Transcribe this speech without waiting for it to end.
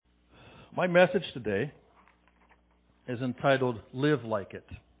My message today is entitled, Live Like It.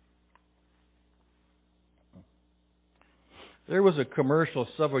 There was a commercial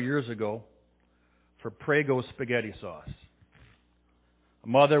several years ago for Prego spaghetti sauce. A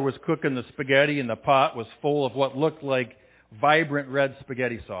mother was cooking the spaghetti and the pot was full of what looked like vibrant red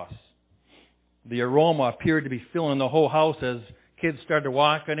spaghetti sauce. The aroma appeared to be filling the whole house as kids started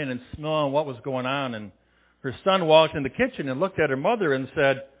walking in and smelling what was going on. And her son walked in the kitchen and looked at her mother and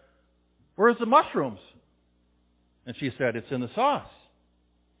said, "Where's the mushrooms?" And she said, "It's in the sauce."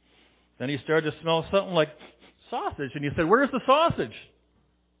 Then he started to smell something like sausage. And he said, "Where's the sausage?"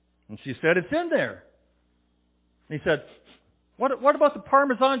 And she said, "It's in there." And he said, What about the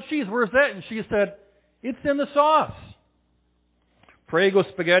Parmesan cheese? Where's that?" And she said, "It's in the sauce." Prego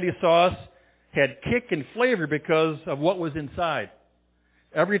spaghetti sauce had kick and flavor because of what was inside.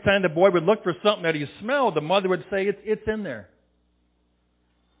 Every time the boy would look for something that he smelled, the mother would say, it's in there.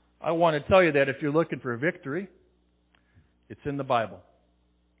 I want to tell you that if you're looking for victory, it's in the Bible.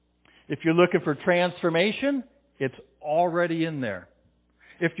 If you're looking for transformation, it's already in there.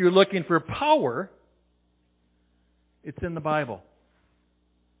 If you're looking for power, it's in the Bible.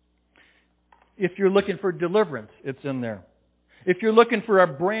 If you're looking for deliverance, it's in there. If you're looking for a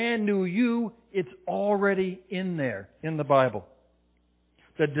brand new you, it's already in there, in the Bible.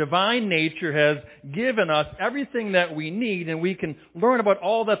 The divine nature has given us everything that we need, and we can learn about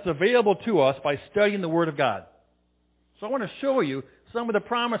all that's available to us by studying the Word of God. So I want to show you some of the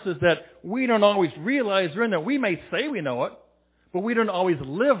promises that we don't always realize are in there. We may say we know it, but we don't always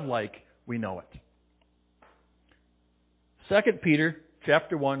live like we know it. 2 Peter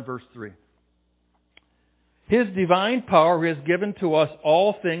chapter 1, verse 3. His divine power has given to us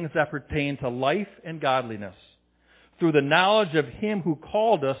all things that pertain to life and godliness, through the knowledge of Him who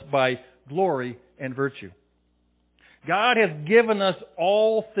called us by glory and virtue. God has given us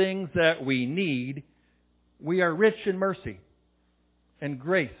all things that we need. We are rich in mercy and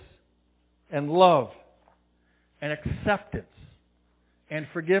grace and love and acceptance and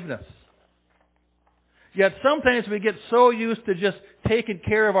forgiveness. Yet sometimes we get so used to just taking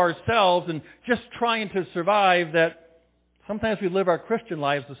care of ourselves and just trying to survive that sometimes we live our Christian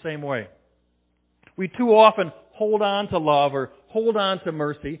lives the same way. We too often hold on to love or hold on to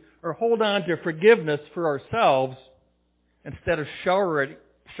mercy or hold on to forgiveness for ourselves instead of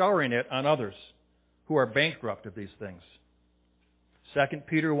showering it on others who are bankrupt of these things. 2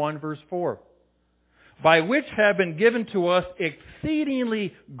 Peter 1 verse 4. By which have been given to us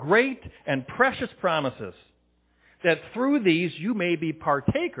exceedingly great and precious promises, that through these you may be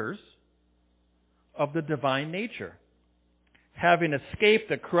partakers of the divine nature, having escaped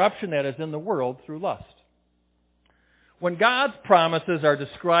the corruption that is in the world through lust. When God's promises are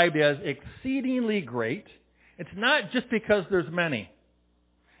described as exceedingly great, it's not just because there's many.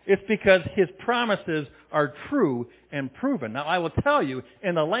 It's because His promises are true and proven. Now, I will tell you,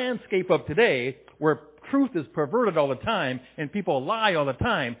 in the landscape of today, where truth is perverted all the time and people lie all the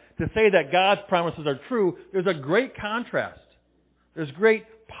time, to say that God's promises are true, there's a great contrast. There's great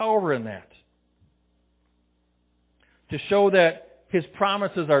power in that. To show that His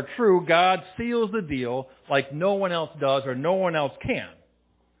promises are true, God seals the deal like no one else does or no one else can.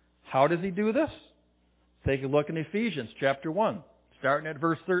 How does He do this? Take a look in Ephesians chapter 1, starting at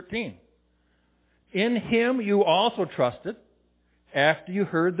verse 13. In Him you also trusted, after you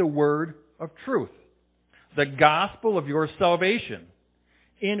heard the word of truth, the gospel of your salvation,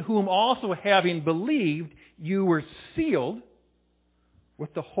 in whom also having believed you were sealed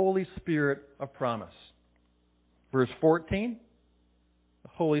with the Holy Spirit of promise. Verse 14, the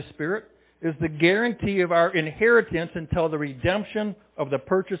Holy Spirit is the guarantee of our inheritance until the redemption of the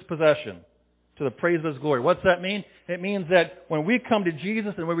purchased possession, to the praise of His glory. What's that mean? It means that when we come to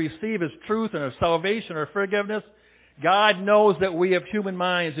Jesus and we receive His truth and His salvation or forgiveness, God knows that we have human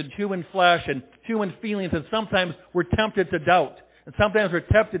minds and human flesh and human feelings, and sometimes we're tempted to doubt. And sometimes we're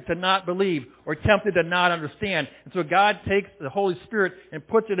tempted to not believe or tempted to not understand. And so God takes the Holy Spirit and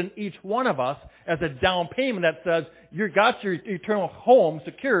puts it in each one of us as a down payment that says, you've got your eternal home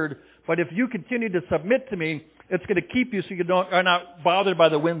secured, but if you continue to submit to me, it's going to keep you so you are not bothered by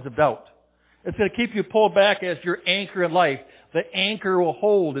the winds of doubt. It's going to keep you pulled back as your anchor in life. The anchor will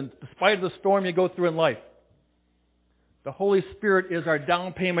hold in spite of the storm you go through in life. The Holy Spirit is our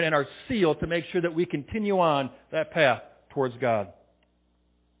down payment and our seal to make sure that we continue on that path towards God.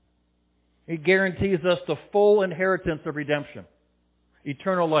 He guarantees us the full inheritance of redemption,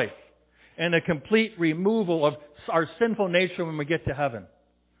 eternal life, and a complete removal of our sinful nature when we get to heaven.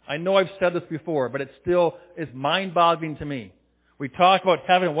 I know I've said this before, but it still is mind-boggling to me. We talk about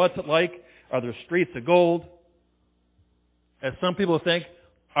heaven, what's it like? Are there streets of gold? As some people think,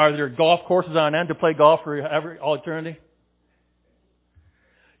 Are there golf courses on end to play golf for all eternity?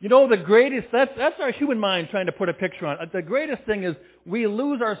 You know, the greatest, that's our human mind trying to put a picture on it. The greatest thing is we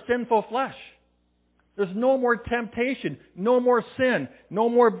lose our sinful flesh. There's no more temptation, no more sin, no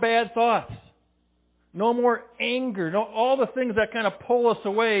more bad thoughts, no more anger, all the things that kind of pull us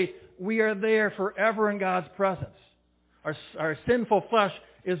away. We are there forever in God's presence. Our sinful flesh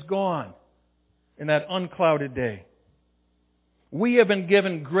is gone in that unclouded day. We have been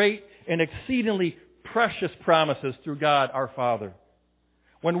given great and exceedingly precious promises through God our Father.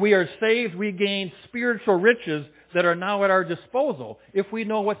 When we are saved, we gain spiritual riches that are now at our disposal if we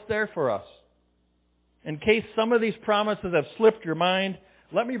know what's there for us. In case some of these promises have slipped your mind,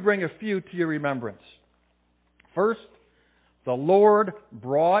 let me bring a few to your remembrance. First, the Lord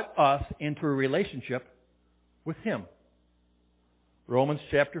brought us into a relationship with Him. Romans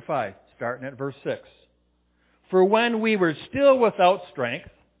chapter 5, starting at verse 6. For when we were still without strength,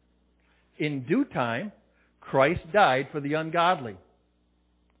 in due time, Christ died for the ungodly.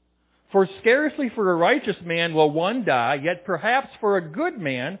 For scarcely for a righteous man will one die, yet perhaps for a good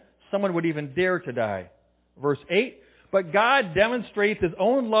man someone would even dare to die. Verse 8, but God demonstrates His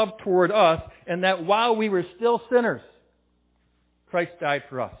own love toward us in that while we were still sinners, Christ died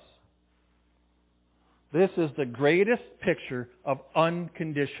for us. This is the greatest picture of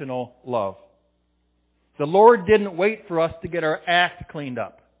unconditional love. The Lord didn't wait for us to get our act cleaned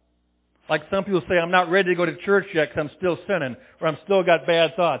up. Like some people say, I'm not ready to go to church yet because I'm still sinning, or I'm still got bad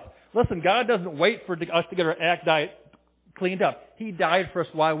thoughts. Listen, God doesn't wait for us to get our act cleaned up. He died for us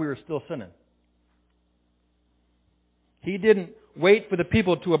while we were still sinning. He didn't wait for the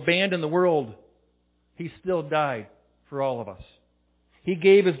people to abandon the world. He still died for all of us. He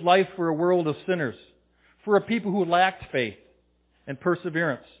gave His life for a world of sinners, for a people who lacked faith and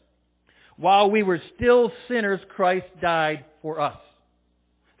perseverance. While we were still sinners, Christ died for us.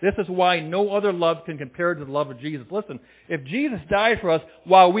 This is why no other love can compare to the love of Jesus. Listen, if Jesus died for us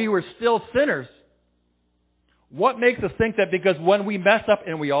while we were still sinners, what makes us think that because when we mess up,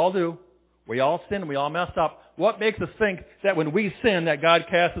 and we all do, we all sin, we all mess up, what makes us think that when we sin that God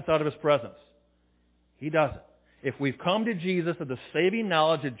casts us out of His presence? He doesn't. If we've come to Jesus with the saving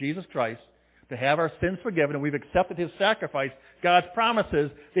knowledge of Jesus Christ, to have our sins forgiven, and we've accepted His sacrifice, God's promise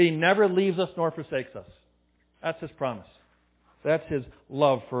is that He never leaves us nor forsakes us. That's His promise. That's His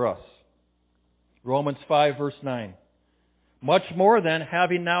love for us. Romans 5, verse 9. Much more then,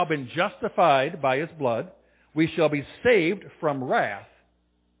 having now been justified by His blood, we shall be saved from wrath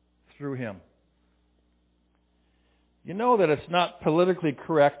through Him. You know that it's not politically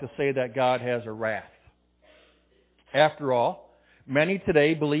correct to say that God has a wrath. After all, many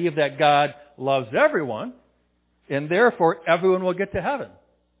today believe that God loves everyone, and therefore everyone will get to heaven.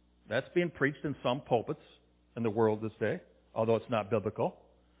 That's being preached in some pulpits in the world this day, although it's not biblical.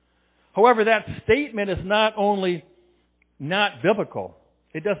 However, that statement is not only not biblical,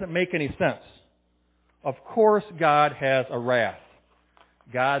 it doesn't make any sense. Of course, God has a wrath.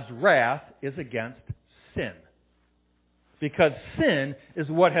 God's wrath is against sin. Because sin is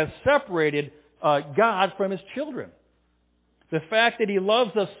what has separated God from His children. The fact that He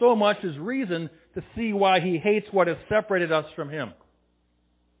loves us so much is reason to see why He hates what has separated us from Him.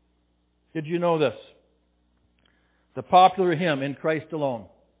 Did you know this? The popular hymn, In Christ Alone,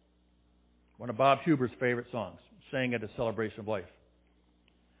 one of Bob Huber's favorite songs, sang at a Celebration of Life.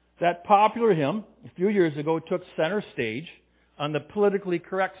 That popular hymn, a few years ago, took center stage on the politically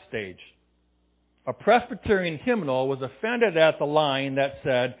correct stage. A Presbyterian hymnal was offended at the line that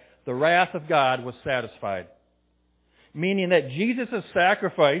said, the wrath of God was satisfied. Meaning that Jesus'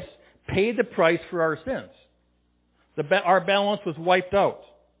 sacrifice paid the price for our sins. Our balance was wiped out.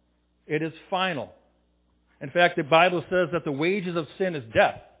 It is final. In fact, the Bible says that the wages of sin is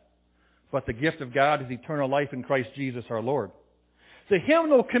death, but the gift of God is eternal life in Christ Jesus our Lord. The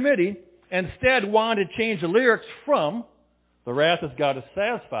hymnal committee instead wanted to change the lyrics from the wrath of God is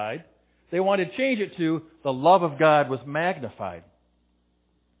satisfied. They wanted to change it to the love of God was magnified.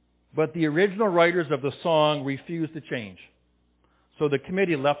 But the original writers of the song refused to change. So the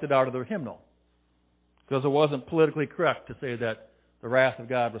committee left it out of their hymnal. Because it wasn't politically correct to say that the wrath of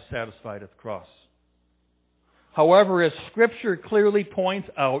God was satisfied at the cross. However, as Scripture clearly points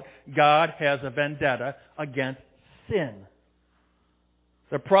out, God has a vendetta against sin.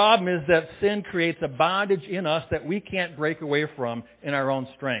 The problem is that sin creates a bondage in us that we can't break away from in our own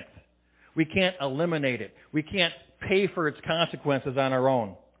strength. We can't eliminate it. We can't pay for its consequences on our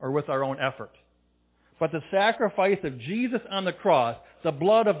own or with our own effort. But the sacrifice of Jesus on the cross, the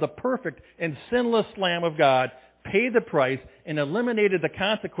blood of the perfect and sinless Lamb of God, paid the price and eliminated the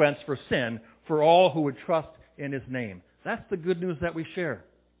consequence for sin for all who would trust in His name. That's the good news that we share.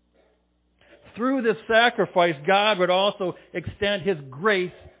 through this sacrifice, God would also extend His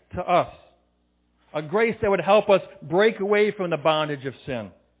grace to us. A grace that would help us break away from the bondage of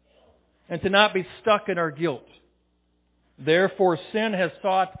sin and to not be stuck in our guilt. Therefore, sin has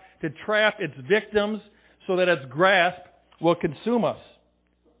sought to trap its victims so that its grasp will consume us.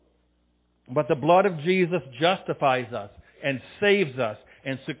 But the blood of Jesus justifies us and saves us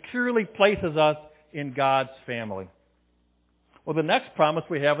and securely places us in God's family. Well, the next promise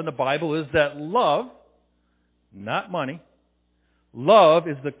we have in the Bible is that love, not money, love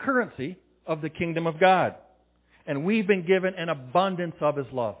is the currency of the kingdom of God. And we've been given an abundance of His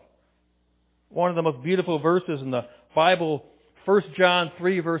love. One of the most beautiful verses in the Bible, 1 John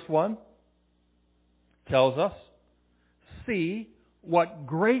 3 verse 1, tells us, "See what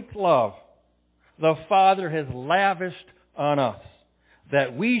great love the Father has lavished on us,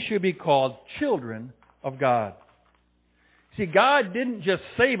 that we should be called children of God." See, God didn't just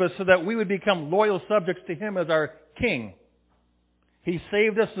save us so that we would become loyal subjects to Him as our King. He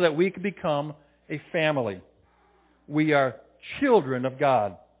saved us so that we could become a family. We are children of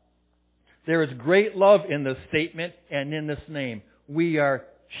God. There is great love in this statement and in this name. We are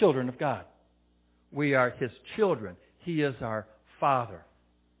children of God. We are His children. He is our Father.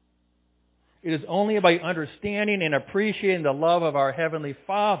 It is only by understanding and appreciating the love of our Heavenly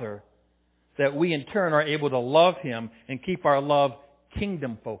Father that we in turn are able to love Him and keep our love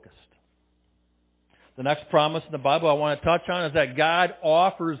kingdom-focused. The next promise in the Bible I want to touch on is that God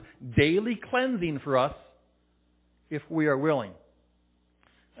offers daily cleansing for us if we are willing.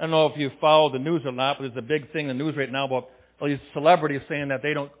 I don't know if you follow the news or not, but there's a big thing in the news right now about all these celebrities saying that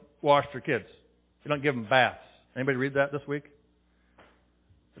they don't wash their kids. They don't give them baths. Anybody read that this week?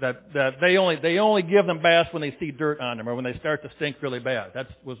 That they only give them baths when they see dirt on them or when they start to stink really bad. That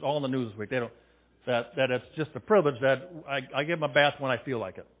was all in the news this week. They don't. That it's just a privilege that I give them a bath when I feel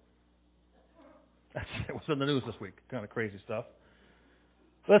like it. It was in the news this week. Kind of crazy stuff.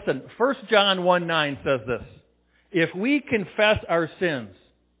 Listen, 1 John 1:9 says this: "If we confess our sins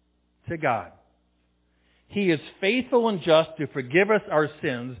to God, He is faithful and just to forgive us our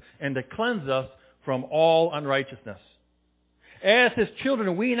sins and to cleanse us from all unrighteousness." As His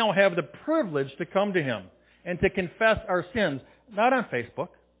children, we now have the privilege to come to Him and to confess our sins, not on Facebook,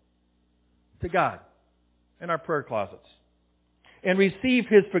 to God in our prayer closets, and receive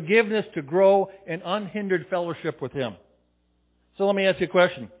His forgiveness to grow in unhindered fellowship with Him. So let me ask you a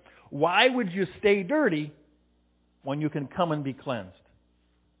question. Why would you stay dirty when you can come and be cleansed?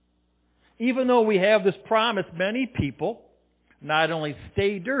 Even though we have this promise, many people not only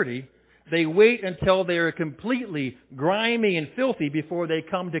stay dirty, they wait until they are completely grimy and filthy before they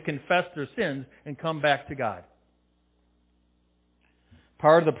come to confess their sins and come back to God.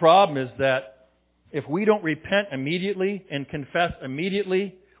 Part of the problem is that if we don't repent immediately and confess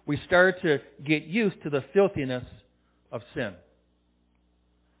immediately, we start to get used to the filthiness of sin.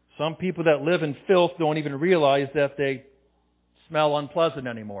 Some people that live in filth don't even realize that they smell unpleasant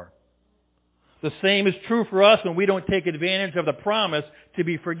anymore. The same is true for us when we don't take advantage of the promise to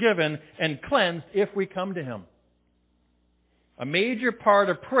be forgiven and cleansed if we come to Him. A major part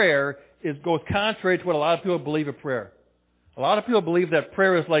of prayer goes contrary to what a lot of people believe of prayer. A lot of people believe that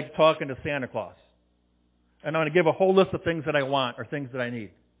prayer is like talking to Santa Claus. And I'm going to give a whole list of things that I want or things that I need.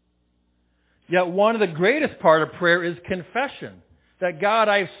 Yet one of the greatest part of prayer is confession. That God,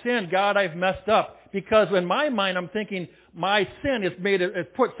 I've sinned. God, I've messed up. Because in my mind, I'm thinking my sin has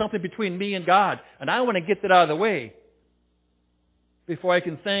put something between me and God. And I want to get that out of the way before I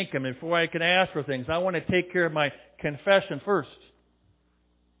can thank Him, before I can ask for things. I want to take care of my confession first.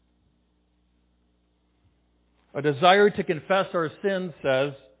 A desire to confess our sins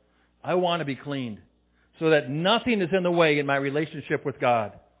says, I want to be cleaned so that nothing is in the way in my relationship with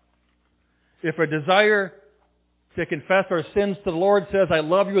God. If a desire to confess our sins to the Lord says, I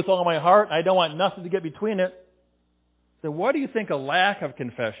love you with all my heart, I don't want nothing to get between it, then what do you think a lack of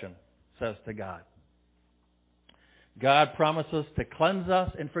confession says to God? God promises to cleanse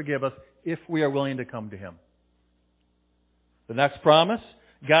us and forgive us if we are willing to come to Him. The next promise,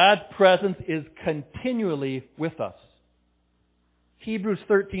 God's presence is continually with us. Hebrews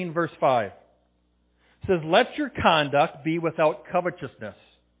 13 verse 5 says, let your conduct be without covetousness,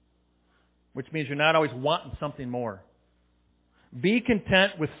 which means you're not always wanting something more. Be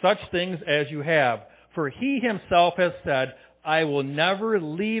content with such things as you have, for He Himself has said, I will never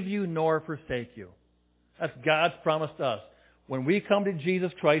leave you nor forsake you. That's God's promise to us. When we come to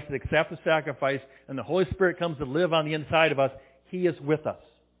Jesus Christ and accept the sacrifice and the Holy Spirit comes to live on the inside of us, He is with us.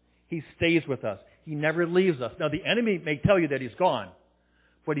 He stays with us. He never leaves us. Now the enemy may tell you that He's gone,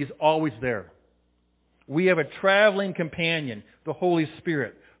 but He's always there. We have a traveling companion, the Holy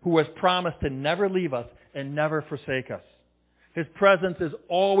Spirit, who has promised to never leave us and never forsake us. His presence is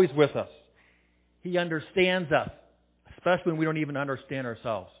always with us. He understands us, especially when we don't even understand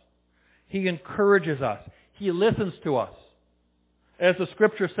ourselves. He encourages us. He listens to us. As the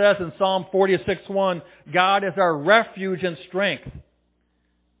Scripture says in Psalm 46:1, God is our refuge and strength,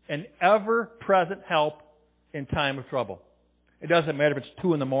 an ever-present help in time of trouble. It doesn't matter if it's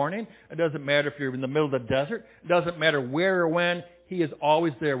 2 in the morning. It doesn't matter if you're in the middle of the desert. It doesn't matter where or when. He is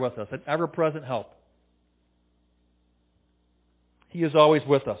always there with us, an ever-present help. He is always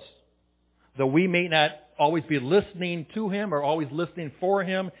with us. Though we may not always be listening to Him or always listening for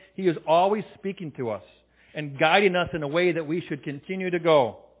Him, He is always speaking to us and guiding us in a way that we should continue to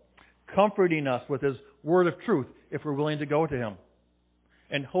go, comforting us with His word of truth if we're willing to go to Him,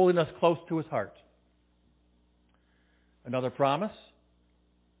 and holding us close to His heart. Another promise,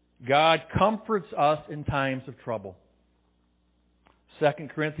 God comforts us in times of trouble. 2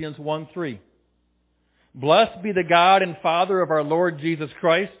 Corinthians 1:3. Blessed be the God and Father of our Lord Jesus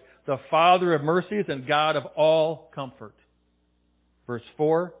Christ, the Father of mercies and God of all comfort. Verse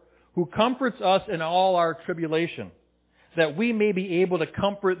 4, who comforts us in all our tribulation, that we may be able to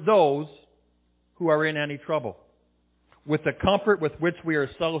comfort those who are in any trouble, with the comfort with which we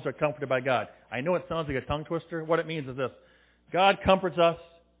ourselves are comforted by God. I know it sounds like a tongue twister. What it means is this. God comforts us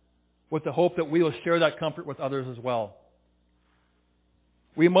with the hope that we will share that comfort with others as well.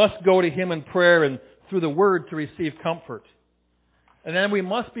 We must go to Him in prayer and through the Word to receive comfort. And then we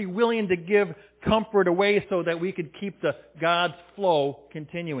must be willing to give comfort away so that we could keep God's flow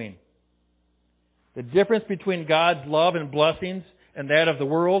continuing. The difference between God's love and blessings and that of the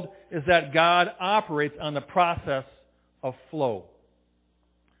world is that God operates on the process of flow.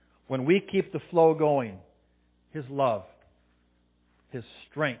 When we keep the flow going, His love, His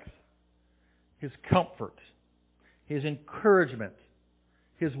strength, His comfort, His encouragement,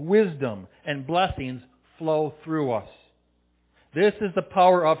 His wisdom and blessings flow through us. This is the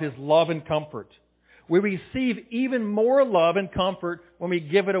power of His love and comfort. We receive even more love and comfort when we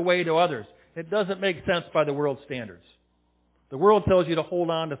give it away to others. It doesn't make sense by the world's standards. The world tells you to hold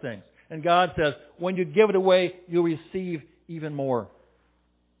on to things. And God says, when you give it away, you'll receive even more.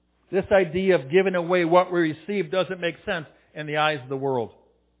 This idea of giving away what we receive doesn't make sense in the eyes of the world.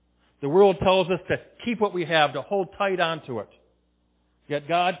 The world tells us to keep what we have, to hold tight onto it. Yet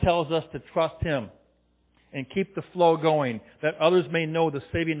God tells us to trust Him and keep the flow going, that others may know the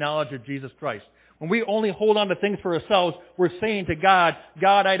saving knowledge of Jesus Christ. When we only hold on to things for ourselves, we're saying to God,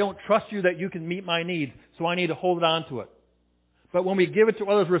 God, I don't trust You that You can meet my needs, so I need to hold on to it. But when we give it to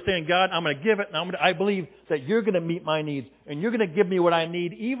others, we're saying, God, I'm going to give it, and I believe that You're going to meet my needs, and You're going to give me what I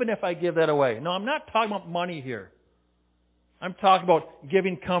need, even if I give that away. No, I'm not talking about money here. I'm talking about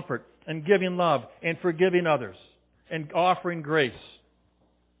giving comfort, and giving love, and forgiving others, and offering grace.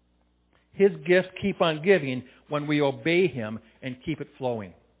 His gifts keep on giving when we obey Him and keep it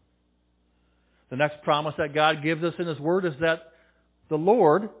flowing. The next promise that God gives us in His Word is that the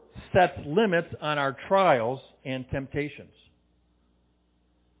Lord sets limits on our trials and temptations.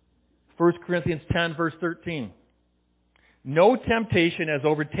 1 Corinthians 10, verse 13. No temptation has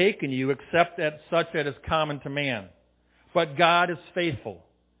overtaken you except that such that is common to man. But God is faithful,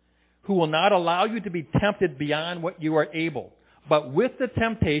 who will not allow you to be tempted beyond what you are able. But with the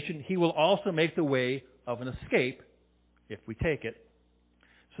temptation, He will also make the way of an escape, if we take it,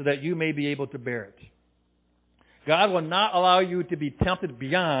 so that you may be able to bear it. God will not allow you to be tempted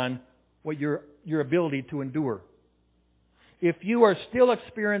beyond what your ability to endure. If you are still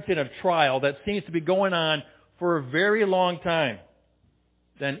experiencing a trial that seems to be going on for a very long time,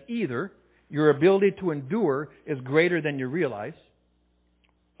 then either your ability to endure is greater than you realize,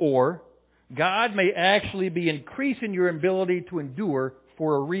 or God may actually be increasing your ability to endure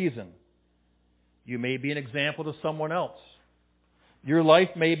for a reason. You may be an example to someone else. Your life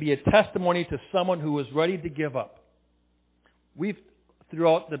may be a testimony to someone who is ready to give up.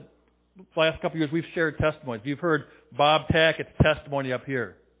 Throughout the last couple of years, we've shared testimonies. You've heard Bob Tackett's testimony up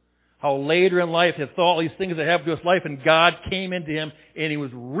here. How later in life, he saw all these things that happened to his life, and God came into him, and He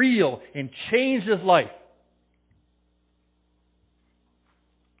was real and changed his life.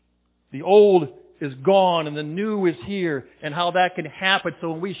 The old is gone and the new is here, and how that can happen.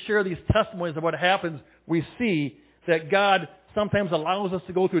 So when we share these testimonies of what happens, we see that God sometimes allows us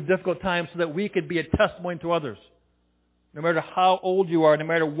to go through difficult times so that we could be a testimony to others. No matter how old you are, no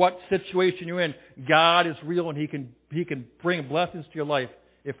matter what situation you're in, God is real, and He can bring blessings to your life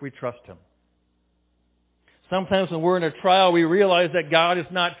if we trust Him. Sometimes when we're in a trial, we realize that God is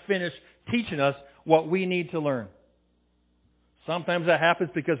not finished teaching us what we need to learn. Sometimes that happens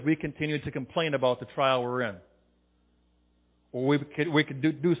because we continue to complain about the trial we're in. Or we could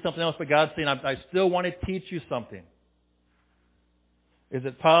do something else, but God's saying, I still want to teach you something. Is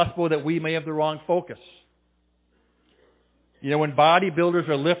it possible that we may have the wrong focus? You know, when bodybuilders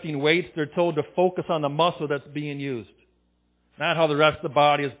are lifting weights, they're told to focus on the muscle that's being used. Not how the rest of the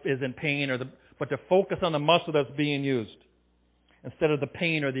body is in pain, but to focus on the muscle that's being used instead of the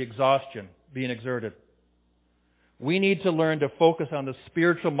pain or the exhaustion being exerted. We need to learn to focus on the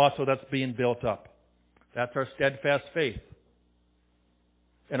spiritual muscle that's being built up. That's our steadfast faith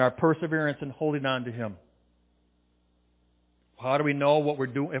and our perseverance in holding on to Him. How do we know what we're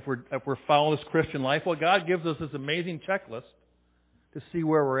doing if we're following this Christian life? Well, God gives us this amazing checklist to see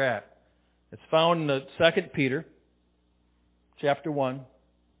where we're at. It's found in the 2 Peter chapter 1. It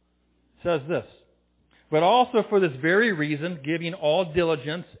says this, "But also for this very reason, giving all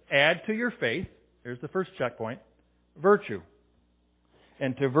diligence, add to your faith," here's the first checkpoint, "virtue.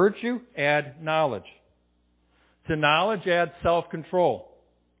 And to virtue, add knowledge. To knowledge, add self-control.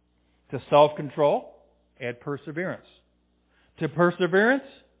 To self-control, add perseverance. To perseverance,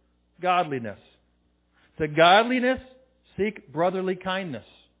 godliness. To godliness, seek brotherly kindness.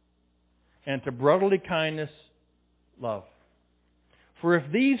 And to brotherly kindness, love. For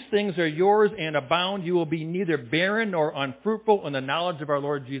if these things are yours and abound, you will be neither barren nor unfruitful in the knowledge of our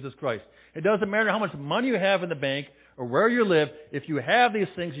Lord Jesus Christ." It doesn't matter how much money you have in the bank or where you live. If you have these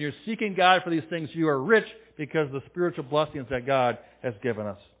things and you're seeking God for these things, you are rich because of the spiritual blessings that God has given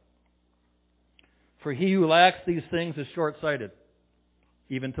us. For he who lacks these things is short-sighted,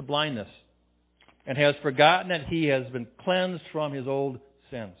 even to blindness, and has forgotten that he has been cleansed from his old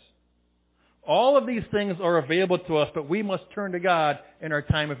sins. All of these things are available to us, but we must turn to God in our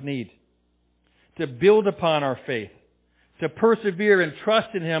time of need, to build upon our faith, to persevere and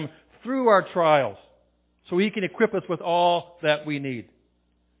trust in Him through our trials, so He can equip us with all that we need.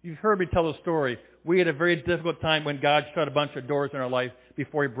 You've heard me tell the story. We had a very difficult time when God shut a bunch of doors in our life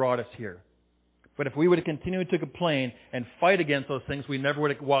before He brought us here. But if we would have continued to complain and fight against those things, we never would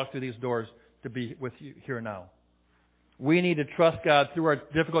have walked through these doors to be with you here now. We need to trust God through our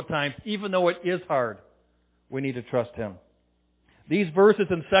difficult times, even though it is hard. We need to trust Him. These verses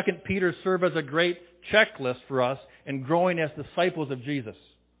in 2 Peter serve as a great checklist for us in growing as disciples of Jesus.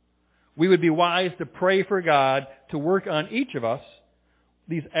 We would be wise to pray for God to work on each of us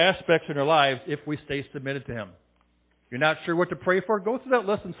these aspects in our lives if we stay submitted to Him. If you're not sure what to pray for, go through that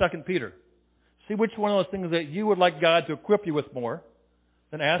list in 2 Peter. See which one of those things that you would like God to equip you with more.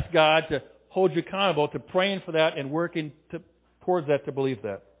 Then ask God to hold you accountable to praying for that and working towards that to believe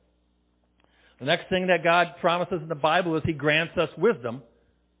that. The next thing that God promises in the Bible is He grants us wisdom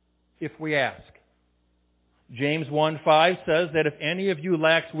if we ask. James 1:5 says that if any of you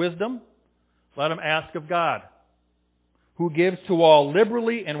lacks wisdom, let him ask of God, who gives to all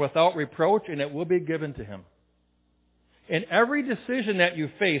liberally and without reproach, and it will be given to him. In every decision that you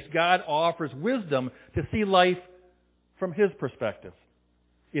face, God offers wisdom to see life from His perspective,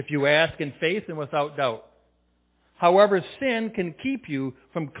 if you ask in faith and without doubt. However, sin can keep you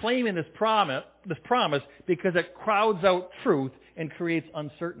from claiming this promise because it crowds out truth and creates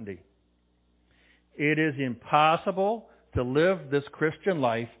uncertainty. It is impossible to live this Christian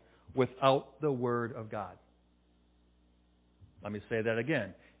life without the Word of God. Let me say that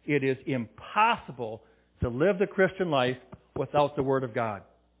again. It is impossible to live the Christian life without the Word of God.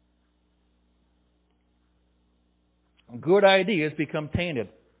 Good ideas become tainted.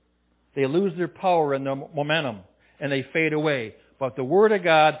 They lose their power and their momentum, and they fade away. But the Word of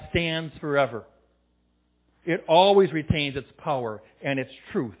God stands forever. It always retains its power and its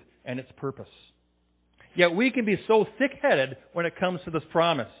truth and its purpose. Yet we can be so thick-headed when it comes to this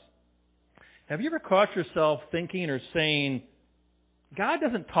promise. Have you ever caught yourself thinking or saying, God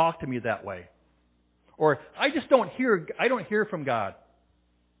doesn't talk to me that way? Or, I don't hear from God.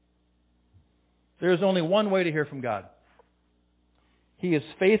 There's only one way to hear from God. He is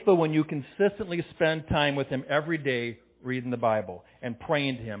faithful when you consistently spend time with Him every day reading the Bible and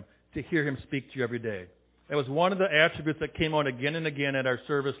praying to Him to hear Him speak to you every day. That was one of the attributes that came out again and again at our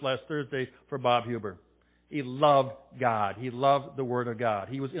service last Thursday for Bob Huber. He loved God. He loved the Word of God.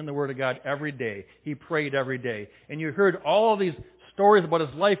 He was in the Word of God every day. He prayed every day. And you heard all these stories about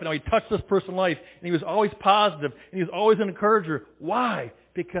his life and how he touched this person's life. And he was always positive. And he was always an encourager. Why?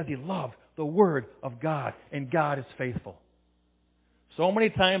 Because he loved the Word of God. And God is faithful. So many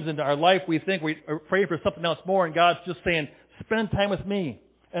times in our life we think we pray for something else more. And God's just saying, spend time with me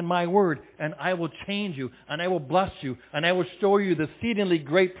and my Word. And I will change you. And I will bless you. And I will show you the exceedingly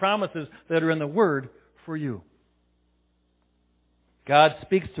great promises that are in the Word for you. God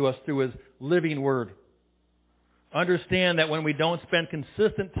speaks to us through His living Word. Understand that when we don't spend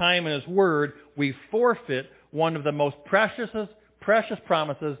consistent time in His Word, we forfeit one of the most precious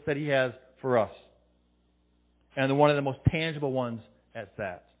promises that He has for us. And one of the most tangible ones at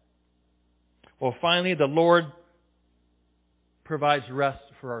that. Well, finally, the Lord provides rest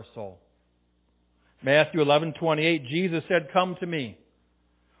for our soul. Matthew 11:28, Jesus said, "Come to me,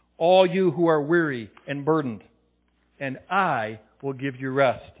 all you who are weary and burdened, and I will give you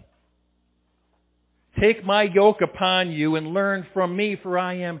rest. Take my yoke upon you and learn from me, for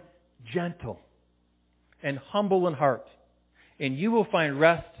I am gentle and humble in heart, and you will find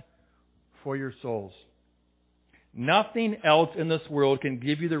rest for your souls." Nothing else in this world can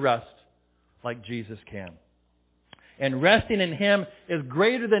give you the rest like Jesus can. And resting in Him is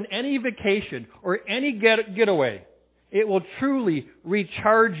greater than any vacation or any getaway. It will truly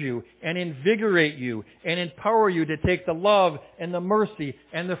recharge you and invigorate you and empower you to take the love and the mercy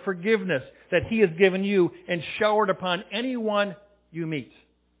and the forgiveness that He has given you and showered upon anyone you meet.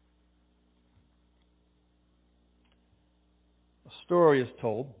 A story is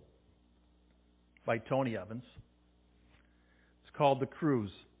told by Tony Evans. It's called The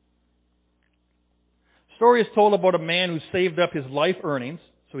Cruise. The story is told about a man who saved up his life earnings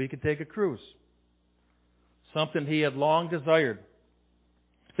so he could take a cruise. Something he had long desired.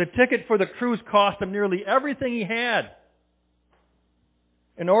 The ticket for the cruise cost him nearly everything he had.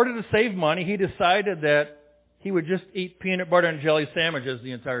 In order to save money, he decided that he would just eat peanut butter and jelly sandwiches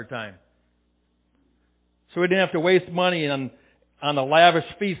the entire time. So he didn't have to waste money on the lavish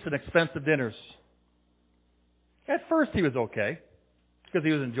feasts and expensive dinners. At first he was okay, because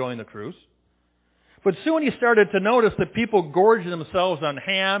he was enjoying the cruise. But soon he started to notice that people gorging themselves on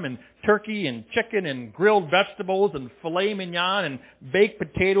ham and turkey and chicken and grilled vegetables and filet mignon and baked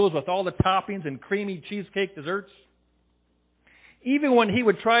potatoes with all the toppings and creamy cheesecake desserts. Even when he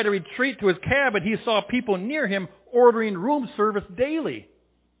would try to retreat to his cabin, he saw people near him ordering room service daily.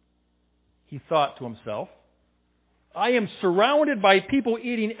 He thought to himself, "I am surrounded by people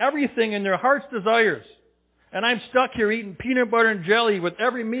eating everything in their heart's desires, and I'm stuck here eating peanut butter and jelly with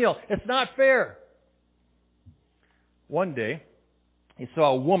every meal. It's not fair." One day, he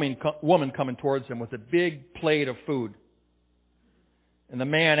saw a woman coming towards him with a big plate of food. And the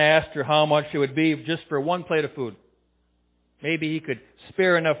man asked her how much it would be just for one plate of food. Maybe he could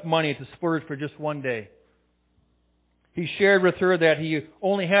spare enough money to splurge for just one day. He shared with her that he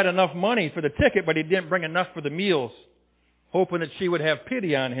only had enough money for the ticket, but he didn't bring enough for the meals, hoping that she would have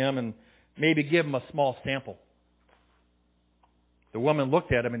pity on him and maybe give him a small sample. The woman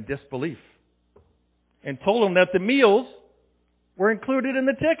looked at him in disbelief and told him that the meals were included in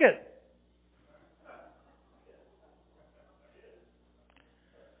the ticket.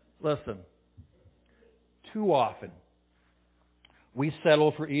 Listen, too often we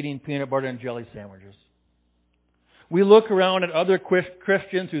settle for eating peanut butter and jelly sandwiches. We look around at other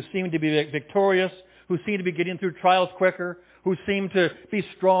Christians who seem to be victorious, who seem to be getting through trials quicker, who seem to be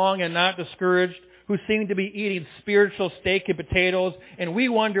strong and not discouraged, who seem to be eating spiritual steak and potatoes, and we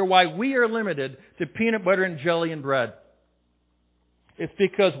wonder why we are limited to peanut butter and jelly and bread. It's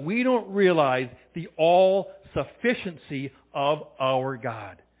because we don't realize the all-sufficiency of our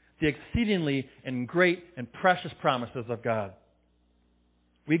God, the exceedingly and great and precious promises of God.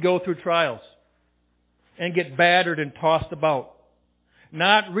 We go through trials and get battered and tossed about,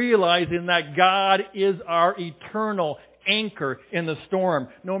 not realizing that God is our eternal anchor in the storm.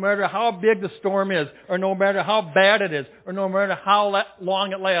 No matter how big the storm is, or no matter how bad it is, or no matter how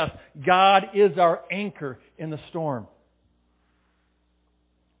long it lasts, God is our anchor in the storm.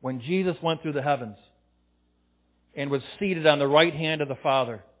 When Jesus went through the heavens and was seated on the right hand of the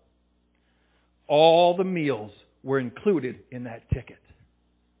Father, all the meals were included in that ticket.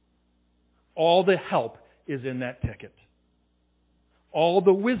 All the help is in that ticket. All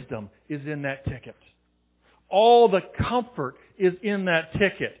the wisdom is in that ticket. All the comfort is in that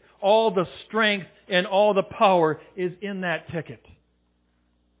ticket. All the strength and all the power is in that ticket.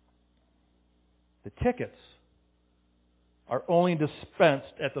 The tickets are only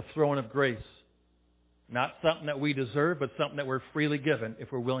dispensed at the throne of grace. Not something that we deserve, but something that we're freely given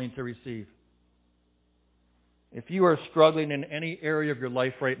if we're willing to receive. If you are struggling in any area of your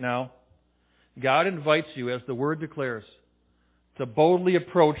life right now, God invites you, as the Word declares, to boldly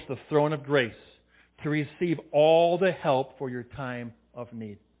approach the throne of grace to receive all the help for your time of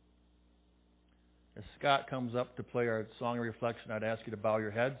need. As Scott comes up to play our song of reflection, I'd ask you to bow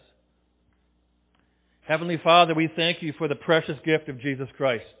your heads. Heavenly Father, we thank you for the precious gift of Jesus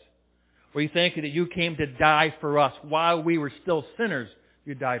Christ. We thank you that you came to die for us. While we were still sinners,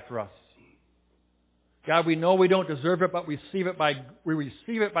 you died for us. God, we know we don't deserve it, but we receive it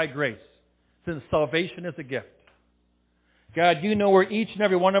by grace, since salvation is a gift. God, you know where each and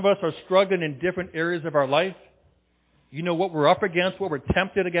every one of us are struggling in different areas of our life. You know what we're up against, what we're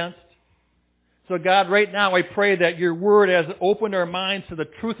tempted against. So God, right now I pray that your word has opened our minds to the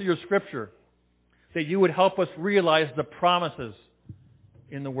truth of your Scripture, that you would help us realize the promises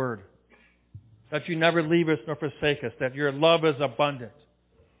in the word, that you never leave us nor forsake us, that your love is abundant,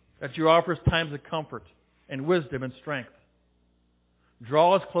 that you offer us times of comfort and wisdom and strength.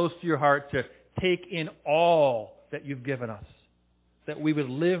 Draw us close to your heart to take in all that you've given us, that we would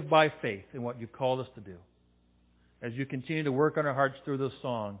live by faith in what you've called us to do. As you continue to work on our hearts through this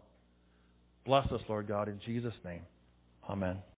song, bless us, Lord God, in Jesus' name. Amen.